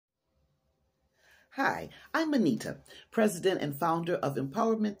Hi, I'm Anita, president and founder of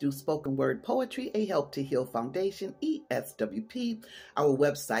Empowerment Through Spoken Word Poetry, a Help to Heal Foundation, ESWP, our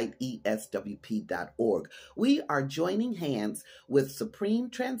website, eswp.org. We are joining hands with Supreme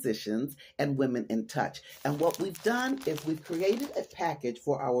Transitions and Women in Touch. And what we've done is we've created a package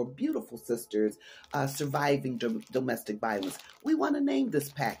for our beautiful sisters surviving domestic violence. We want to name this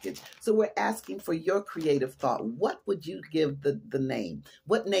package. So we're asking for your creative thought. What would you give the name?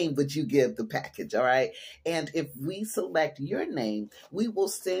 What name would you give the package? All right. And if we select your name, we will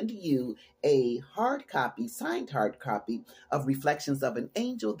send you a hard copy, signed hard copy of Reflections of an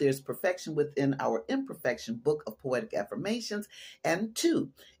Angel. There's Perfection Within Our Imperfection book of poetic affirmations. And two,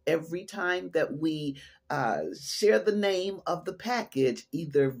 every time that we share the name of the package,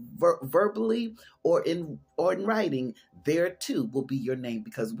 either verbally or in writing, there too will be your name,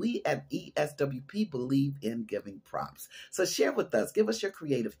 because we at ESWP believe in giving props. So share with us. Give us your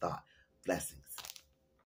creative thought. Blessings.